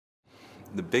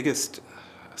The biggest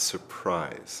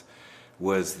surprise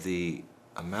was the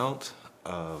amount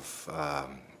of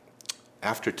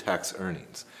after-tax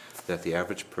earnings that the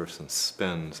average person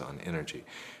spends on energy.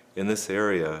 In this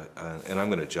area, and I'm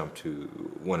going to jump to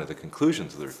one of the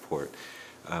conclusions of the report,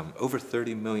 over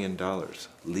 $30 million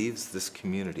leaves this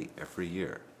community every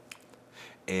year.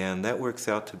 And that works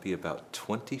out to be about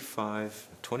 24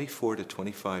 to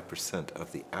 25%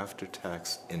 of the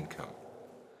after-tax income.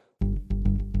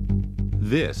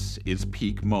 This is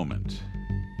Peak Moment.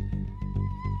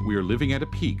 We are living at a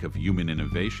peak of human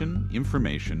innovation,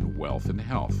 information, wealth, and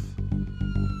health.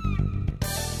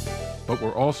 But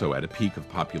we're also at a peak of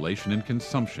population and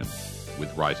consumption,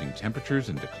 with rising temperatures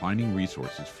and declining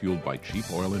resources fueled by cheap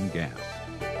oil and gas.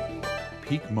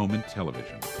 Peak Moment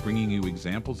Television, bringing you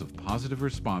examples of positive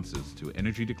responses to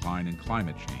energy decline and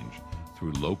climate change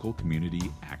through local community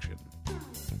action.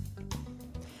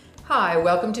 Hi,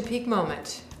 welcome to Peak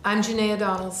Moment. I'm Janaea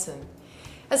Donaldson.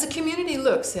 As a community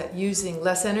looks at using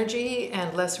less energy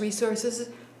and less resources,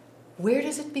 where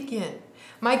does it begin?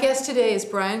 My guest today is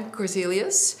Brian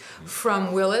Korzelius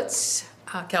from Willits,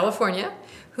 California,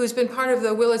 who's been part of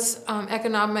the Willits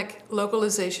Economic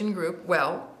Localization Group,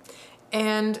 WELL,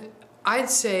 and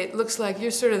I'd say it looks like you're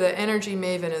sort of the energy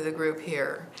maven of the group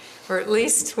here, or at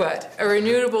least what, a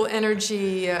renewable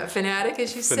energy fanatic,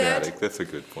 as you said? Fanatic, that's a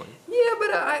good point. Yeah, but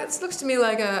it looks to me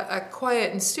like a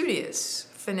quiet and studious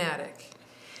fanatic.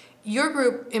 Your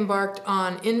group embarked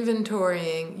on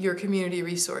inventorying your community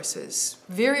resources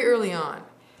very early on.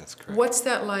 That's correct. What's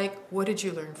that like? What did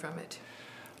you learn from it?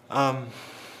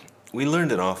 We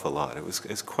learned an awful lot.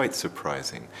 It's quite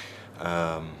surprising.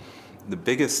 The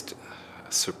biggest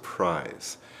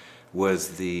surprise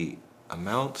was the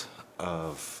amount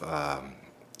of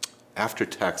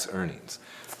after-tax earnings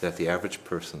that the average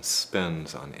person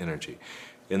spends on energy.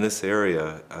 In this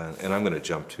area, and I'm going to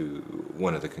jump to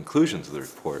one of the conclusions of the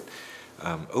report,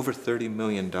 over $30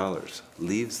 million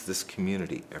leaves this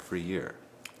community every year.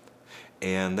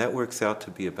 And that works out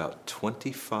to be about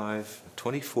 24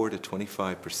 to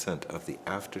 25% of the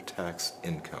after-tax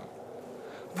income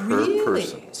per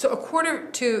person. So a quarter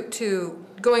to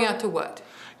going out to what?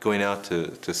 Going out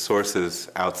to sources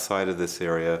outside of this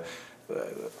area,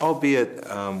 albeit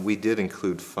we did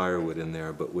include firewood in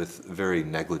there, but with very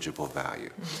negligible value.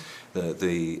 Mm-hmm.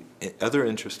 The other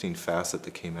interesting facet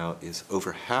that came out is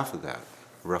over half of that,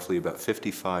 roughly about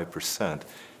 55%,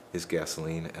 is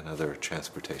gasoline and other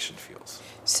transportation fuels.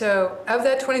 So of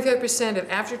that 25% of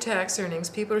after-tax earnings,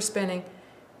 people are spending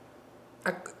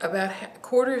about a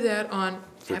quarter of that on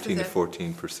 13 to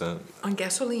 14%. On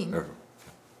gasoline. That's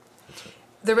right.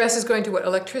 The rest is going to what?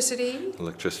 Electricity?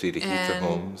 Electricity to heat the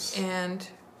homes. And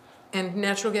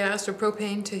natural gas or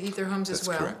propane to heat their homes as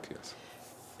well. That's correct, yes.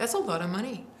 That's a lot of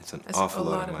money. It's an awful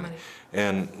lot of money.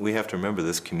 And we have to remember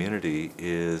this community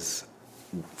is,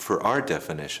 for our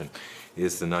definition,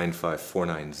 is the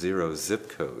 95490 zip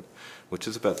code, which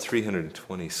is about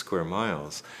 320 square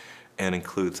miles and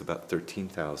includes about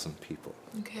 13,000 people.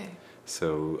 Okay.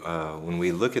 So when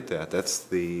we look at that, that's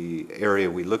the area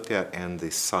we looked at and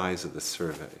the size of the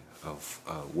survey of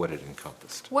what it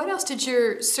encompassed. What else did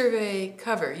your survey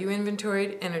cover? You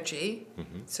inventoried energy,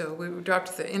 so we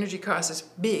dropped the energy cost is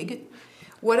big.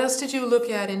 What else did you look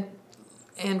at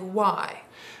and why?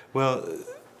 Well,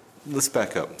 let's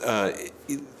back up.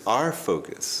 Our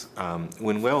focus,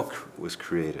 when WELL was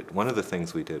created, one of the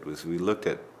things we did was we looked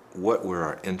at what were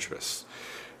our interests.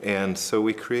 And so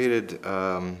we created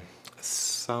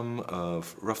some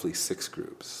of roughly 6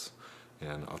 groups.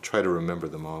 And I'll try to remember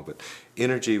them all, but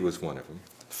energy was one of them.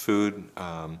 Food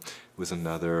was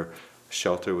another.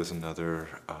 Shelter was another.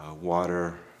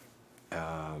 Water,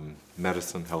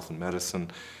 medicine, health and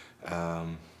medicine.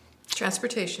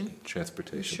 Transportation.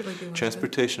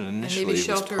 Transportation initially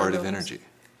was part of energy.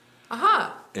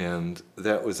 Aha! And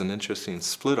that was an interesting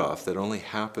split-off that only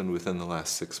happened within the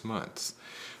last 6 months.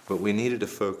 But we needed to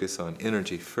focus on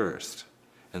energy first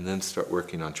and then start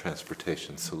working on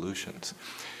transportation solutions.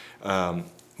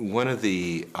 One of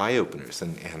the eye-openers,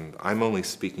 and I'm only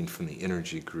speaking from the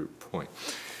energy group point,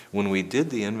 when we did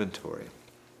the inventory,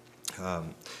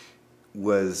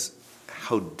 was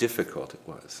how difficult it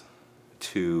was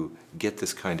to get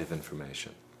this kind of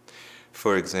information.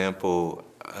 For example,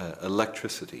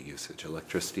 electricity usage,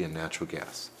 electricity and natural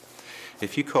gas.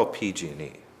 If you call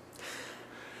PG&E,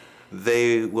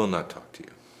 they will not talk to you.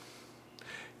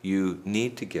 You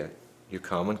need to get your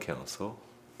common council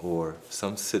or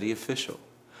some city official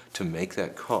to make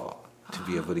that call to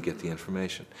be able to get the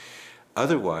information.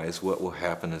 Otherwise, what will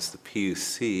happen is the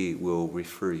PUC will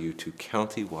refer you to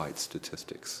county-wide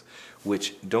statistics,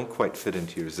 which don't quite fit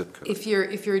into your zip code. If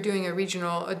you're doing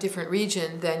a different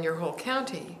region than your whole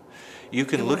county. You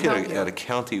can It look won't help you. at a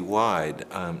county-wide,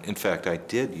 in fact, I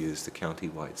did use the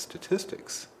county-wide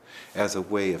statistics as a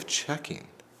way of checking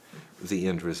the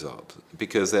end result,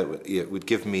 because it would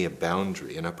give me a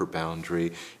boundary, an upper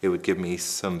boundary. It would give me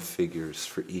some figures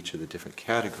for each of the different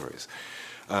categories.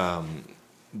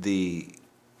 The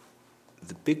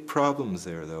big problems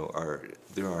there, though,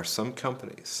 there are some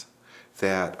companies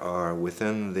that are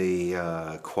within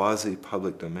the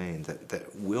quasi-public domain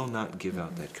that will not give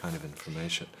out that kind of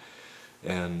information.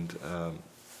 And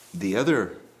the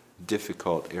other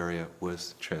difficult area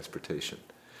was transportation.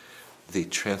 The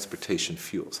transportation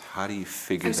fuels. How do you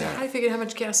figure that? How do you figure how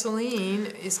much gasoline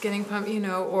is getting pumped,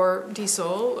 or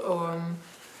diesel,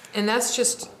 and that's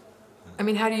just,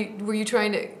 were you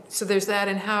trying to, so there's that,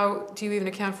 and how do you even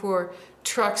account for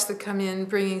trucks that come in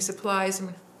bringing supplies?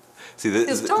 See,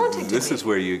 It's daunting to this me. is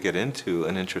where you get into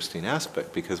an interesting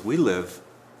aspect, because we live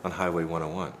on Highway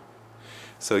 101.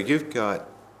 So you've got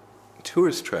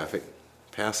tourist traffic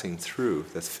passing through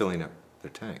that's filling up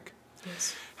their tank.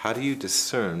 Yes. How do you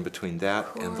discern between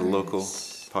that and the local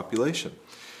course. population?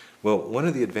 Well, one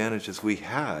of the advantages we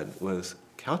had was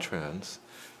Caltrans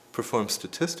performed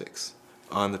statistics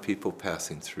on the people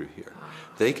passing through here.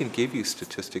 They can give you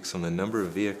statistics on the number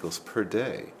of vehicles per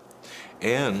day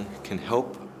and can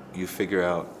help you figure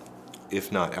out, if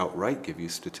not outright give you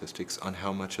statistics on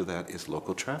how much of that is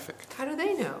local traffic. How do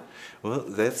they know? Well,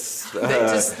 that's They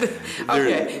just,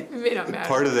 okay, it may not matter.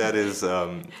 part of that is,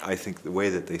 I think, the way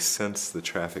that they sense the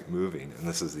traffic moving, and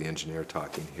this is the engineer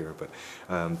talking here,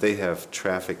 but they have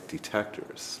traffic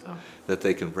detectors that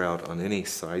they can route on any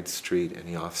side street,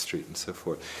 any off street, and so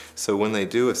forth. So when they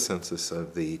do a census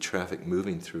of the traffic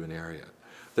moving through an area,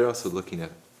 they're also looking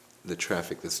at the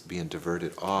traffic that's being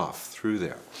diverted off through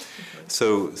there. Okay.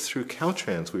 So through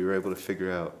Caltrans, we were able to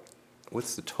figure out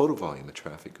what's the total volume of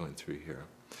traffic going through here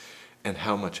and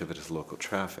how much of it is local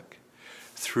traffic.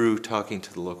 Through talking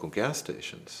to the local gas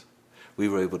stations, we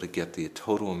were able to get the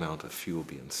total amount of fuel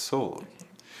being sold. Okay.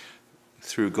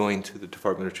 Through going to the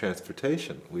Department of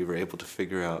Transportation, we were able to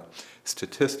figure out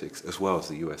statistics, as well as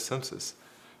the U.S. Census,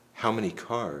 how many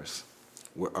cars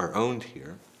are owned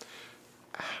here,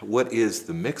 what is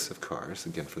the mix of cars,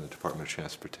 again from the Department of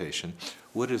Transportation,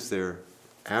 what is their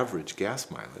average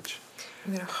gas mileage.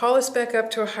 I'm going to haul us back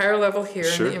up to a higher level here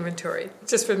Sure. in the inventory,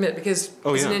 just for a minute, because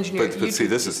Oh as yeah, an engineer, but you see, do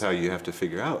this is how you have to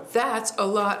figure out. That's a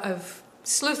lot of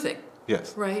sleuthing,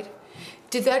 Yes. right?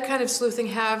 Did that kind of sleuthing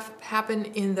happen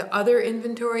in the other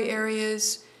inventory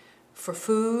areas for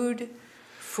food,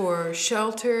 for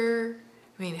shelter?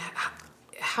 I mean,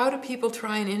 how do people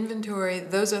try and inventory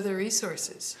those other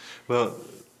resources? Well,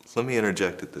 let me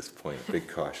interject at this point, big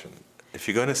caution. If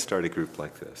you're going to start a group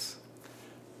like this,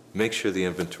 make sure the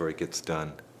inventory gets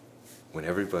done when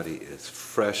everybody is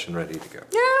fresh and ready to go.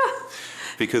 Yeah.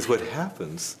 Because what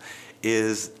happens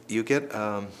is you get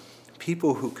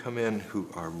people who come in who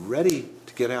are ready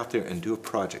to get out there and do a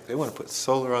project. They want to put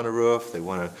solar on a roof, they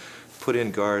want to put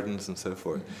in gardens and so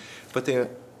forth. But they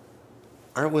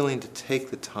aren't willing to take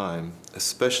the time,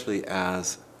 especially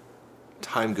as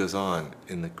time goes on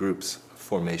in the group's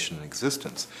formation and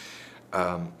existence,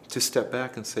 to step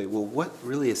back and say, well, what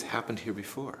really has happened here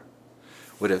before?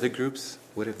 What other groups,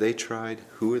 what have they tried?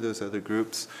 Who are those other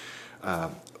groups?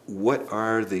 What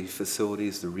are the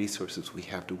facilities, the resources we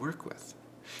have to work with?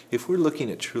 If we're looking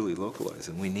at truly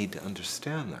localizing, we need to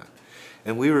understand that.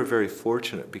 And we were very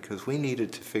fortunate because we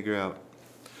needed to figure out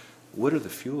what are the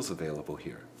fuels available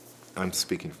here. I'm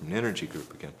speaking from an energy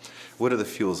group again. What are the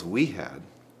fuels we had,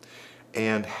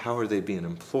 and how are they being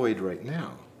employed right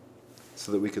now,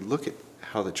 so that we could look at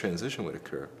how the transition would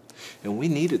occur. And we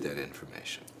needed that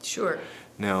information. Sure.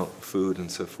 Now, food and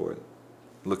so forth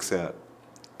looks at,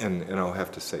 and I'll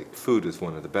have to say, food is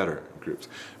one of the better groups,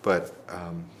 but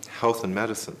health and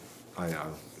medicine,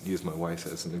 I'll use my wife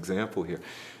as an example here.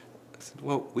 I said,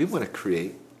 well, we want to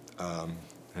create,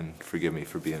 and forgive me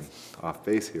for being off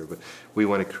base here, but we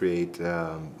want to create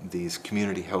these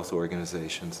community health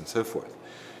organizations and so forth.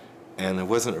 And there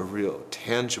wasn't a real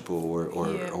tangible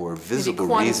or visible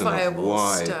reason of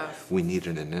why stuff. we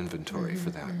needed an inventory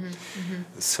for that.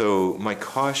 So my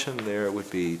caution there would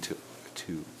be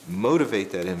to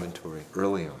motivate that inventory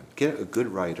early on. Get a good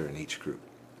writer in each group.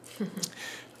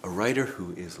 A writer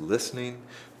who is listening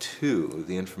to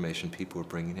the information people are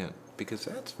bringing in, because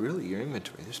that's really your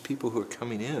inventory. There's people who are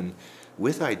coming in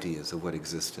with ideas of what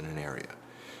exists in an area.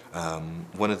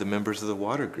 One of the members of the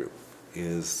water group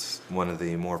is one of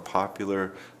the more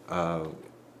popular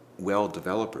well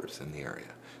developers in the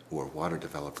area or water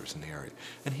developers in the area.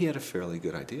 And he had a fairly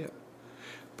good idea.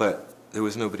 But there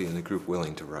was nobody in the group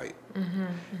willing to write.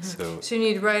 So you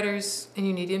need writers and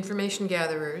you need information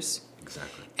gatherers.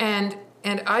 exactly.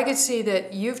 And I could see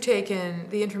that you've taken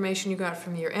the information you got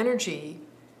from your energy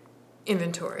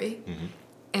inventory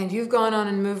and you've gone on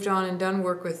and moved on and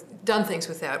done things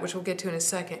with that, which we'll get to in a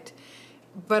second.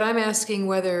 But I'm asking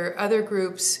whether other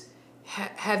groups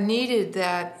have needed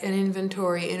an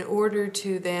inventory in order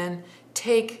to then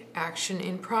take action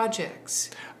in projects.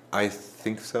 I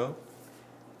think so.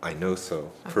 I know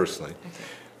so, personally.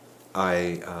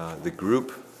 The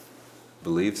group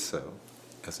believes so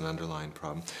as an underlying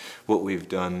problem. What we've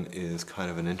done is kind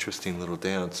of an interesting little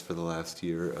dance for the last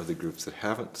year of the groups that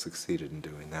haven't succeeded in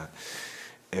doing that.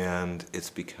 And it's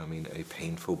becoming a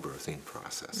painful birthing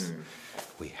process.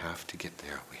 We have to get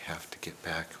there. We have to get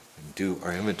back and do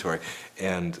our inventory.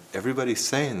 And everybody's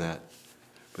saying that,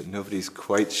 but nobody's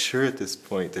quite sure at this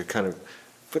point. They're kind of,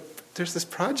 but there's this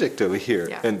project over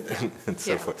here, and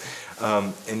so forth.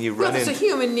 And you run there's a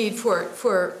human need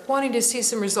for wanting to see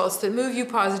some results that move you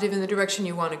positive in the direction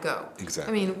you want to go.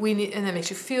 Exactly. I mean, and that makes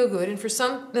you feel good. And for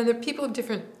some, then there are people of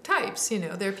different types.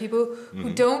 There are people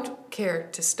who don't care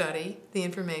to study the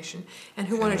information and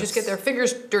who want to just get their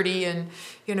fingers dirty and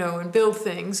and build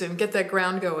things and get that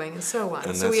ground going and so on.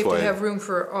 And so we have to have room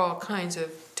for all kinds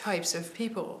of types of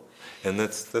people. And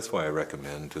that's why I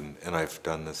recommend, and I've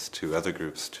done this to other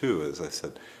groups too, as I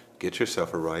said, get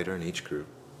yourself a writer in each group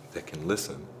that can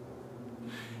listen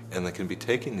and that can be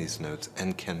taking these notes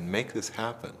and can make this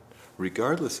happen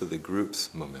regardless of the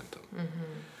group's momentum.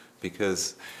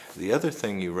 Because the other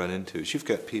thing you run into is you've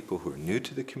got people who are new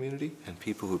to the community and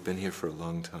people who've been here for a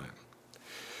long time.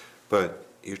 But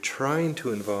you're trying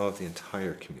to involve the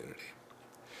entire community.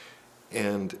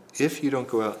 And if you don't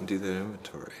go out and do that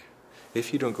inventory,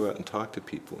 if you don't go out and talk to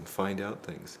people and find out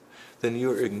things, then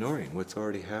you're ignoring what's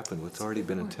already happened, what's already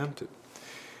been attempted.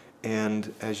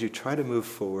 And as you try to move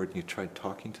forward, and you try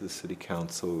talking to the city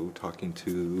council, talking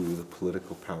to the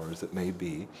political powers that may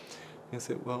be, you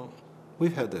say, well,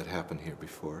 we've had that happen here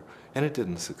before, and it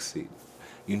didn't succeed.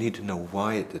 You need to know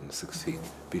why it didn't succeed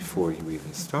before you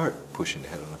even start pushing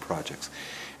ahead on the projects.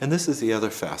 And this is the other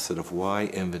facet of why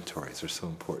inventories are so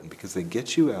important, because they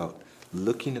get you out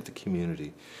looking at the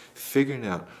community, figuring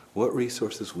out what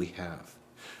resources we have.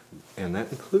 And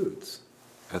that includes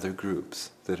other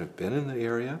groups that have been in the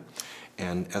area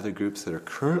and other groups that are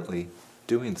currently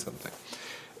doing something.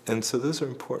 And so those are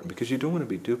important because you don't want to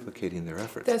be duplicating their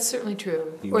efforts. That's certainly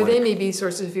true. Or they may be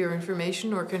sources of your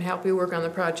information or can help you work on the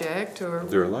project or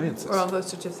their alliances. Or all those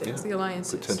sorts of things, the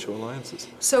alliances. Potential alliances.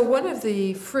 So one of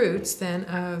the fruits then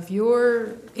of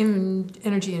your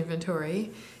energy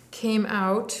inventory came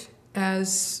out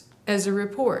as a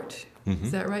report.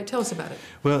 Is that right? Tell us about it.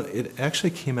 Well, it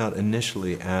actually came out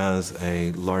initially as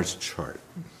a large chart.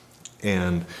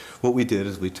 And what we did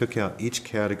is we took out each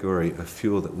category of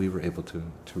fuel that we were able to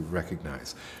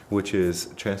recognize, which is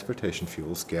transportation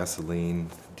fuels, gasoline,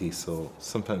 diesel,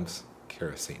 sometimes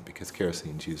kerosene, because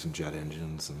kerosene is used in jet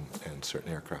engines and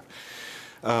certain aircraft.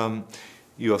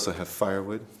 You also have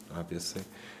firewood, obviously.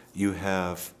 You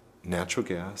have natural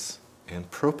gas and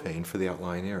propane for the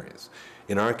outlying areas.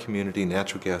 In our community,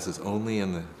 natural gas is only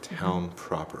in the town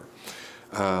proper.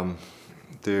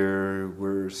 There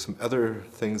were some other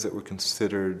things that were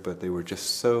considered, but they were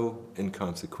just so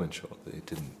inconsequential they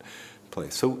didn't play.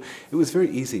 So it was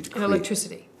very easy to create. And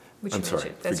electricity, which I'm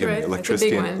sorry, That's forgive right. me.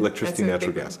 Electricity, That's a big one. electricity,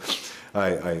 natural gas.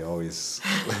 I always,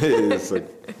 it's like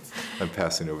I'm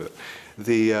passing over that.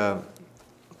 The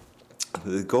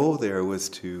goal there was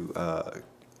to,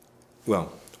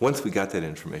 well, once we got that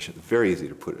information, it's very easy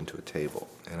to put into a table.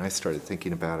 And I started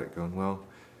thinking about it, going, well,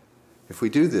 if we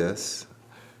do this,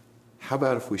 how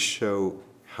about if we show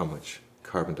how much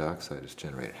carbon dioxide is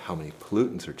generated, how many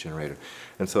pollutants are generated?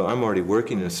 And so I'm already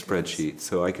working in a spreadsheet,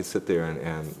 so I could sit there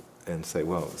and say,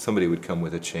 well, somebody would come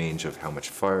with a change of how much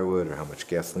firewood or how much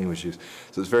gasoline was used.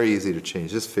 So it's very easy to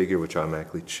change this figure, which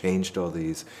automatically changed all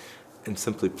these, and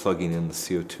simply plugging in the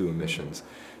CO2 emissions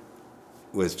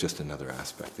was just another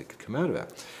aspect that could come out of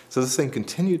that. So this thing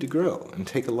continued to grow and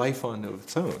take a life on of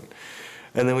its own.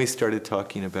 And then we started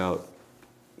talking about,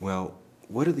 well,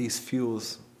 what are these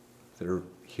fuels that are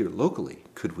here locally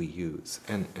could we use?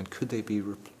 And could they be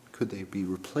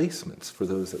replacements for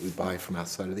those that we buy from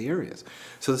outside of the areas?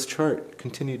 So this chart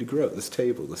continued to grow, this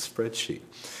table, this spreadsheet.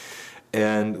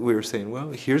 And we were saying,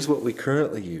 well, here's what we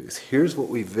currently use. Here's what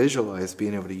we visualize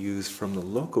being able to use from the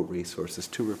local resources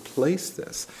to replace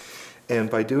this. And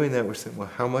by doing that, we're saying, well,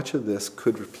 how much of this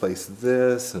could replace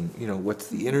this? And, what's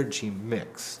the energy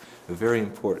mix? A very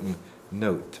important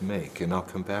note to make, and I'll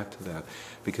come back to that,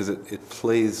 because it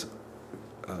plays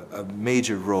a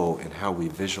major role in how we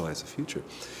visualize the future.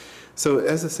 So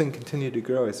as this thing continued to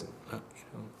grow, I said,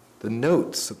 the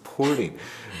note supporting,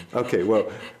 okay,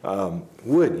 well,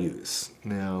 wood use.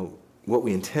 Now, what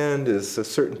we intend is a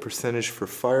certain percentage for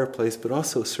fireplace, but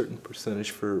also a certain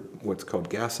percentage for what's called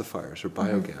gasifiers or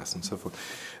biogas and so forth.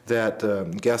 That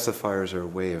gasifiers are a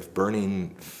way of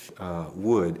burning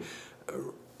wood,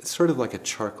 sort of like a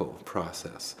charcoal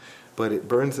process. But it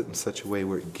burns it in such a way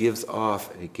where it gives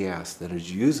off a gas that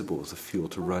is usable as a fuel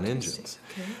to run engines.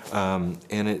 Okay.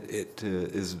 And it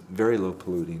is very low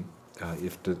polluting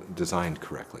if designed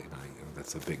correctly.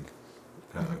 That's a big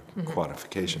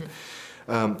quantification.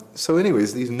 So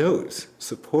anyways, these nodes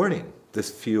supporting this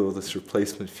fuel, this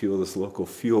replacement fuel, this local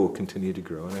fuel continue to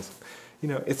grow. And I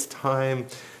said, it's time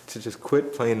to just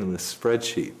quit playing in the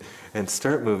spreadsheet and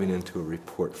start moving into a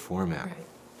report format. Right.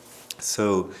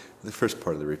 So the first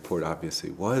part of the report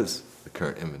obviously was the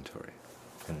current inventory,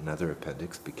 and another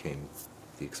appendix became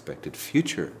the expected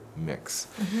future mix.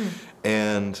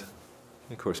 And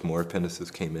of course more appendices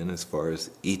came in as far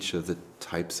as each of the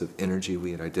types of energy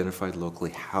we had identified locally,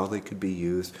 how they could be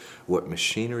used, what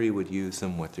machinery would use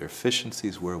them, what their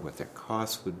efficiencies were, what their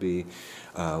costs would be,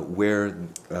 where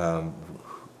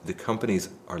the companies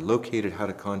are located, how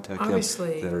to contact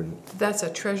Obviously, them. That's a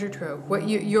treasure trove. What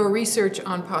your research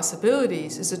on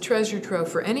possibilities is a treasure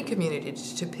trove for any community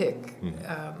to pick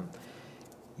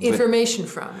information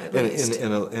from, at least.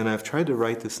 And I've tried to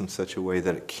write this in such a way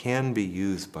that it can be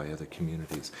used by other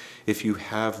communities. If you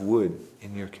have wood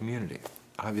in your community,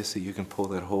 obviously you can pull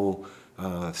that whole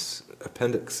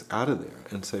appendix out of there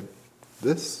and say,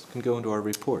 this can go into our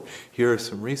report. Here are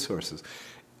some resources.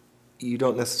 You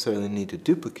don't necessarily need to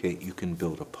duplicate, you can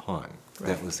build upon. Right.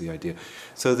 That was the idea.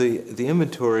 So the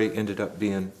inventory ended up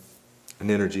being an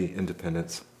energy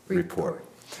independence report.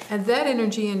 And that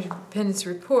energy independence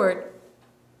report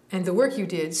and the work you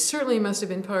did certainly must have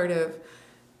been part of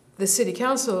the City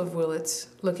Council of Willits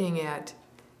looking at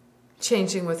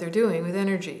changing what they're doing with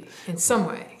energy in some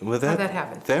way. Well, how'd that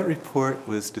happen? That report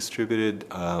was distributed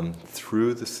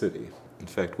through the city. In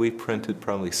fact, we printed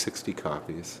probably 60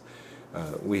 copies.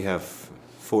 We have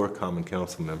 4 common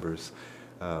council members.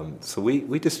 So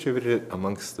we distributed it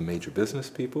amongst the major business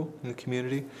people in the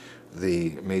community,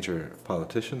 the major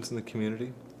politicians in the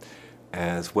community,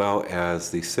 as well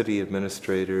as the city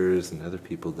administrators and other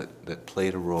people that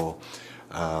played a role.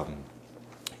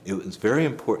 It was very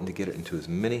important to get it into as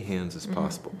many hands as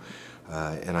possible.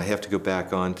 And I have to go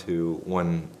back on to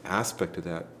one aspect of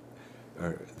that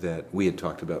that we had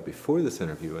talked about before this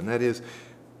interview, and that is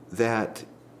that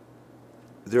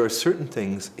there are certain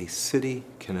things a city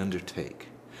can undertake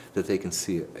that they can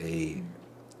see a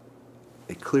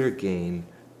clear gain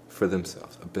for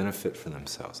themselves, a benefit for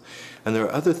themselves. And there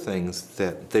are other things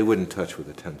that they wouldn't touch with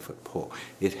a 10-foot pole.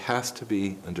 It has to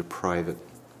be under private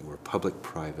or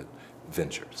public-private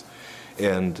ventures.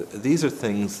 And these are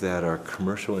things that are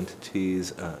commercial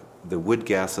entities. The wood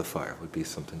gasifier would be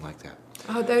something like that.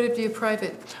 Oh, that would be a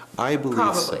private, I believe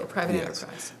probably so. A private Yes.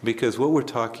 enterprise. Because what we're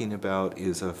talking about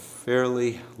is a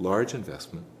fairly large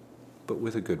investment, but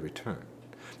with a good return.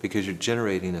 Because you're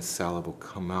generating a sellable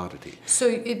commodity. So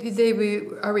they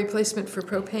were a replacement for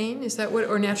propane, is that what,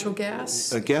 or natural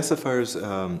gas? Gasifiers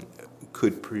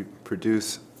could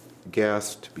produce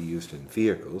gas to be used in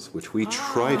vehicles, which we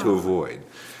try to avoid.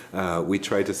 We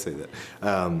try to say that.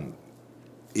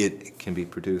 It can be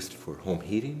produced for home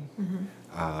heating,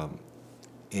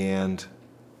 and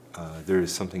there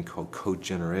is something called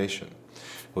cogeneration,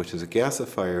 which is a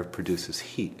gasifier produces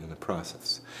heat in the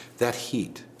process. That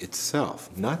heat itself,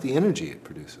 not the energy it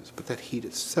produces, but that heat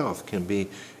itself can be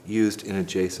used in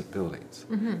adjacent buildings.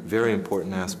 Very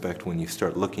important aspect when you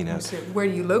start looking at... So where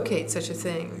do you locate such a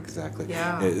thing? Exactly.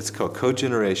 Yeah. It's called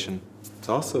cogeneration. It's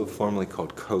also formally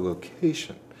called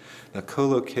co-location. Now,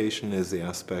 co-location is the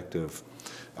aspect of,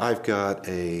 I've got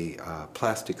a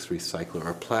plastics recycler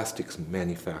or plastics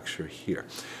manufacturer here.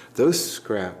 Those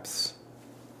scraps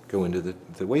go into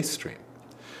the waste stream.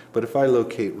 But if I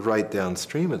locate right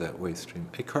downstream of that waste stream,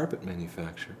 a carpet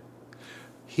manufacturer,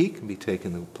 he can be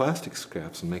taking the plastic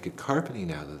scraps and making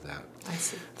carpeting out of that. I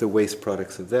see. The waste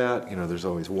products of that, there's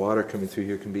always water coming through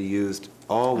here, can be used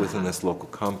all within this local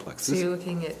complex. So you're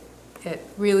looking at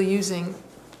really using...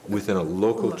 Within a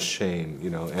local chain,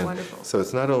 and Wonderful. So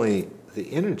it's not only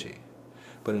the energy,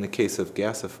 but in the case of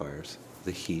gasifiers,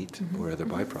 the heat or other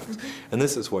byproducts. And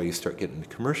this is why you start getting the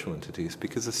commercial entities,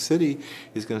 because the city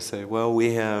is going to say, well,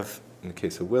 we have, in the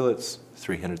case of Willits,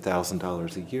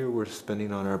 $300,000 a year we're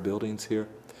spending on our buildings here.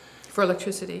 For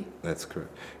electricity. That's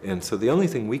correct. And so the only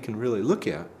thing we can really look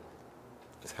at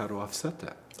is how to offset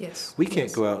that. Yes. We can't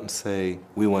yes. go out and say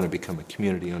we want to become a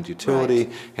community-owned utility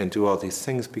and do all these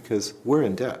things because we're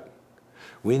in debt.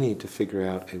 We need to figure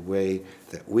out a way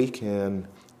that we can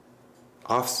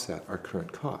offset our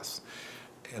current costs.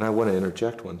 And I want to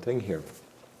interject one thing here.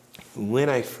 When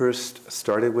I first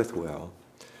started with WELL,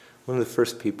 one of the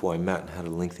first people I met and had a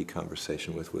lengthy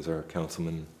conversation with was our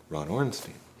councilman, Ron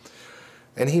Ornstein.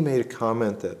 And he made a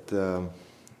comment that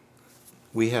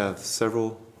we have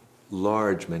several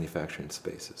large manufacturing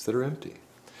spaces that are empty.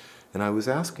 And I was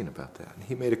asking about that. And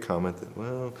he made a comment that,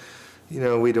 well, you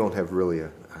know, we don't have really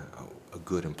a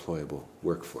good employable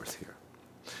workforce here.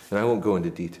 And I won't go into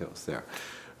details there.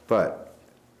 But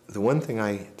the one thing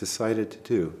I decided to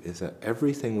do is that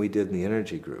everything we did in the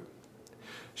energy group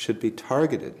should be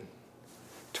targeted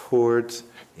towards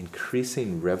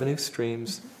increasing revenue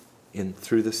streams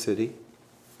through the city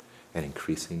and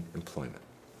increasing employment.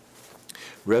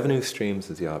 Revenue streams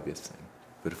is the obvious thing.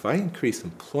 But if I increase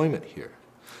employment here,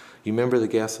 you remember the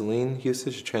gasoline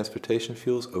usage of transportation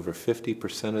fuels, over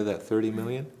 50% of that 30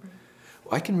 million?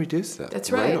 Well, I can reduce that.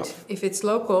 That's right. Off. If it's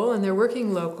local and they're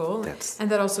working local,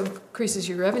 and that also increases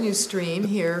your revenue stream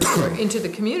here into the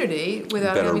community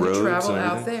without having to travel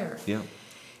out there. Yeah.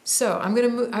 So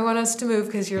I want us to move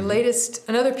because your latest,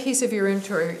 another piece of your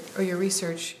inventory or your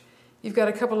research, you've got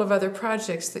a couple of other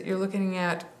projects that you're looking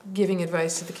at giving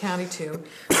advice to the county to.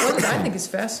 One that I think is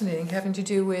fascinating, having to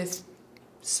do with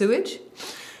sewage.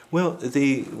 Well,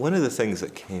 one of the things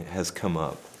that has come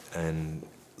up and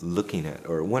looking at,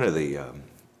 or one of the,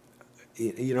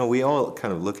 you know, we all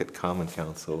kind of look at Common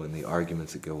Council and the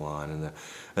arguments that go on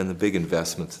and the big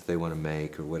investments that they want to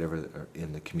make or whatever are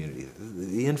in the community,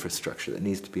 the infrastructure that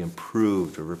needs to be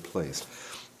improved or replaced.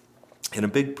 And a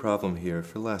big problem here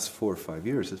for the last 4 or 5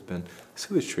 years has been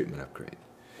sewage treatment upgrade.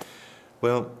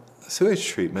 Well, sewage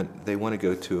treatment, they want to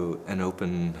go to an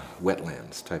open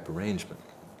wetlands type arrangement.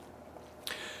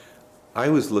 I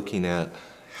was looking at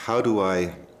how do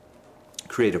I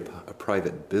create a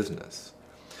private business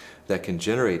that can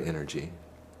generate energy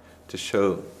to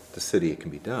show the city it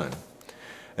can be done.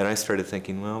 And I started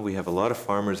thinking, well, we have a lot of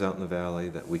farmers out in the valley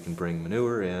that we can bring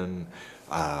manure in.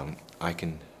 I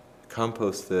can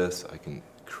compost this. I can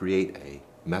create a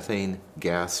methane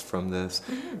gas from this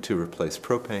to replace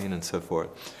propane and so forth.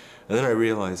 And then I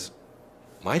realized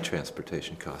my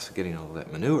transportation costs of getting all of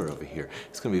that manure over here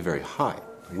is going to be very high.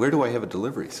 Where do I have a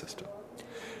delivery system?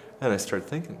 And I started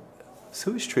thinking,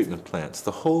 sewage treatment plants,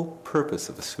 the whole purpose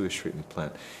of a sewage treatment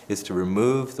plant is to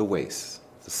remove the waste,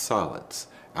 the solids,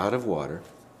 out of water.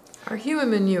 Our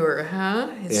human manure, huh?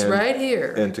 It's right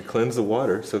here. And to cleanse the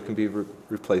water so it can be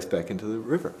replaced back into the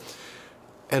river.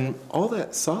 And all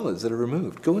that solids that are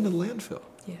removed go into the landfill.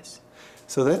 Yes.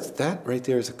 So that right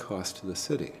there is a cost to the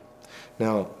city.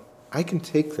 Now, I can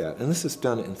take that, and this is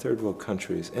done in third world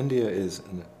countries. India is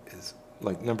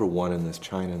like #1 in this,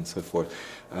 China and so forth,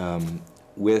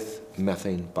 with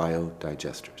methane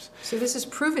biodigesters. So this is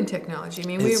proven technology. I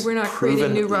mean, we're not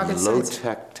creating new rocket science.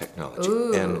 Low-tech technology.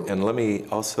 Ooh. And let me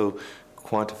also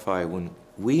quantify, when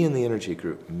we in the energy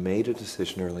group made a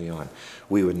decision early on,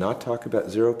 we would not talk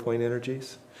about zero-point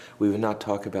energies. We would not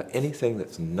talk about anything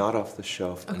that's not off the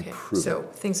shelf and proven. So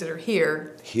things that are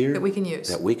here that we can use.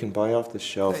 That we can buy off the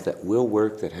shelf, that will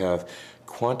work, that have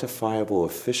quantifiable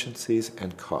efficiencies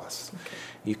and costs. Okay.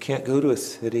 You can't go to a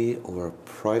city or a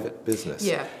private business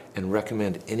and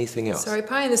recommend anything else. Sorry,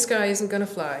 pie in the sky isn't going to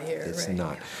fly here. It's right?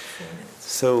 not.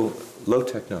 So, low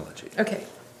technology. Okay.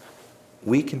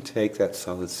 We can take that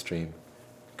solid stream,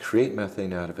 create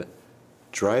methane out of it,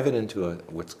 drive it into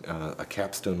a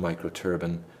capstone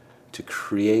microturbine to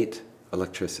create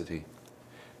electricity,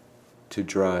 to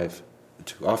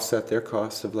offset their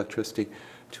costs of electricity,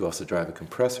 to also drive a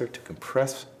compressor to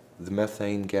compress the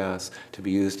methane gas to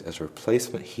be used as a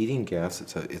replacement heating gas.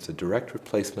 It's a direct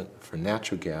replacement for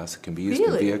natural gas. It can be used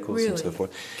in vehicles and so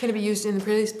forth. Can it be used in the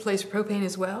place of propane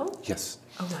as well? Yes.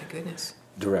 Oh my goodness.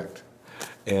 Direct.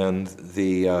 And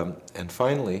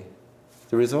finally,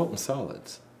 the resultant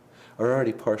solids are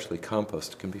already partially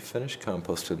composted, can be finished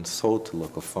composted and sold to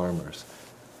local farmers.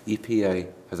 EPA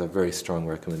has a very strong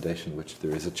recommendation, which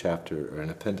there is a chapter or an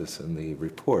appendix in the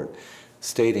report,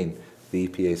 stating the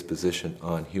EPA's position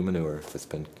on human manure that's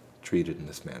been treated in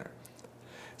this manner.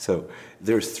 So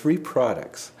there's 3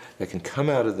 products that can come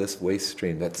out of this waste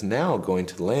stream that's now going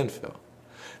to the landfill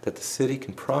that the city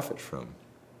can profit from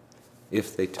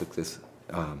if they took this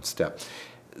step.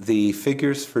 The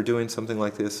figures for doing something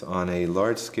like this on a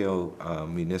large-scale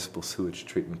municipal sewage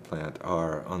treatment plant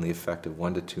are on the effect of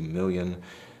 1 to 2 million.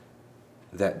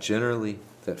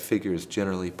 That figure is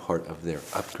generally part of their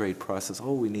upgrade process.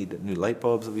 Oh, we need new light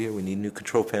bulbs over here, we need new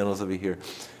control panels over here.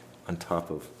 on top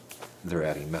of they're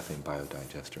adding methane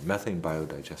biodigester. Methane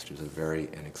biodigesters are very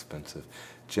inexpensive,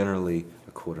 generally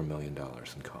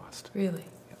 $250,000 in cost. Really?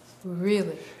 Yes.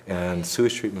 Really? And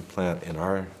sewage treatment plant in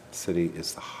our city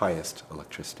is the highest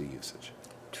electricity usage.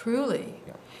 Truly?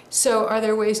 Yeah. So are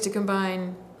there ways to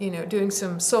combine, doing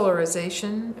some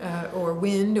solarization or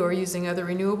wind or using other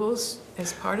renewables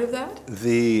as part of that?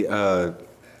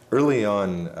 Early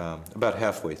on, about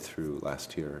halfway through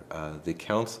last year, the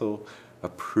council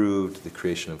approved the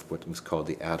creation of what was called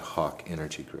the Ad Hoc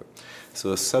Energy Group. So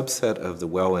a subset of the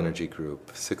Well Energy Group,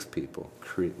 6 people,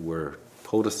 were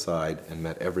pulled aside and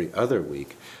met every other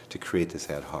week to create this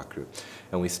ad hoc group.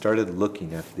 And we started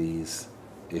looking at these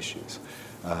issues,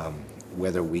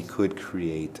 whether we could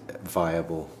create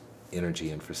viable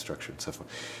energy infrastructure and so forth.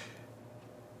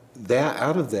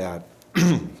 Out of that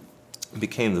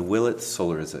became the Willits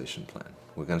Solarization Plan.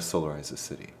 We're going to solarize the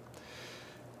city.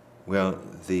 Well,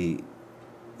 the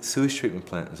sewage treatment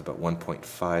plant is about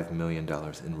 $1.5 million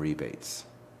in rebates.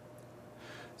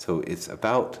 So it's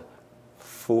about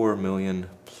 $4 million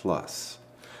plus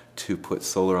to put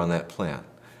solar on that plant.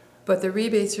 But the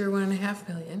rebates are $1.5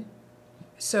 million.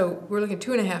 So we're looking at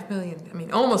 $2.5 million. I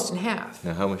mean, almost in half.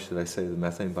 Now, how much did I say the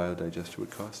methane biodigester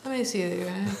would cost? Let me see.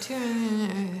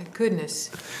 Goodness.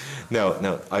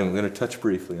 Now, I'm going to touch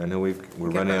briefly. I know we're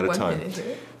running out of time.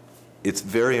 It's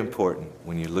very important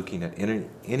when you're looking at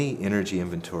any energy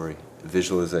inventory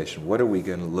visualization. What are we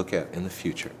going to look at in the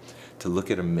future? To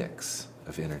look at a mix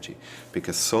of energy.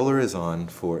 Because solar is on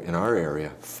for, in our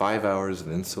area, 5 hours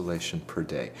of insolation per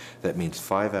day. That means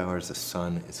 5 hours the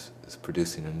sun is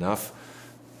producing enough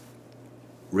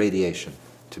radiation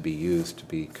to be used to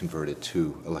be converted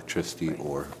to electricity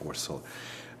or solar.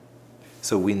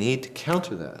 So we need to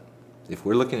counter that. If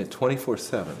we're looking at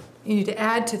 24/7, you need to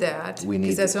add to that,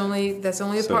 because that's only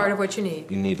a part of what you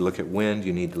need. You need to look at wind,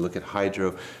 you need to look at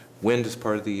hydro. Wind is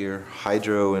part of the year,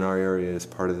 hydro in our area is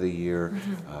part of the year.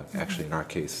 Actually, in our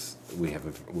case, we're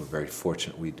very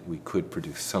fortunate. We could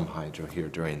produce some hydro here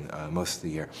during most of the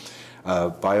year.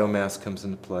 Biomass comes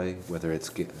into play, whether it's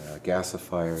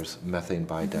gasifiers, methane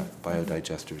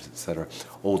biodigesters, etc.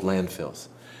 Old landfills.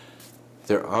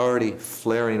 They're already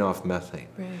flaring off methane.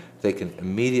 Right. They can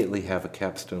immediately have a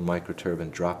capstone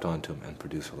microturbine dropped onto them and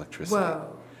produce electricity.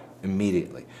 Whoa.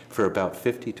 Immediately. For about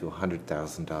 $50,000 to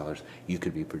 $100,000, you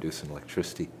could be producing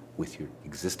electricity with your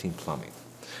existing plumbing.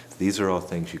 These are all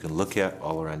things you can look at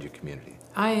all around your community.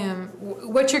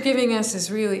 What you're giving us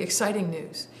is really exciting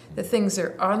news. The things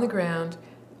are on the ground,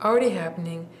 already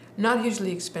happening, not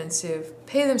hugely expensive,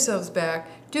 pay themselves back,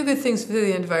 do good things for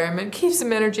the environment, keep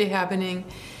some energy happening.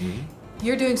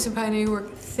 You're doing some pioneering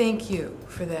work. Thank you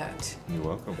for that. You're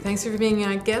welcome. Thanks for being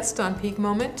a guest on Peak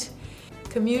Moment.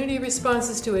 Community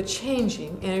responses to a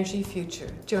changing energy future.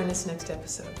 Join us next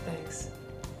episode. Thanks.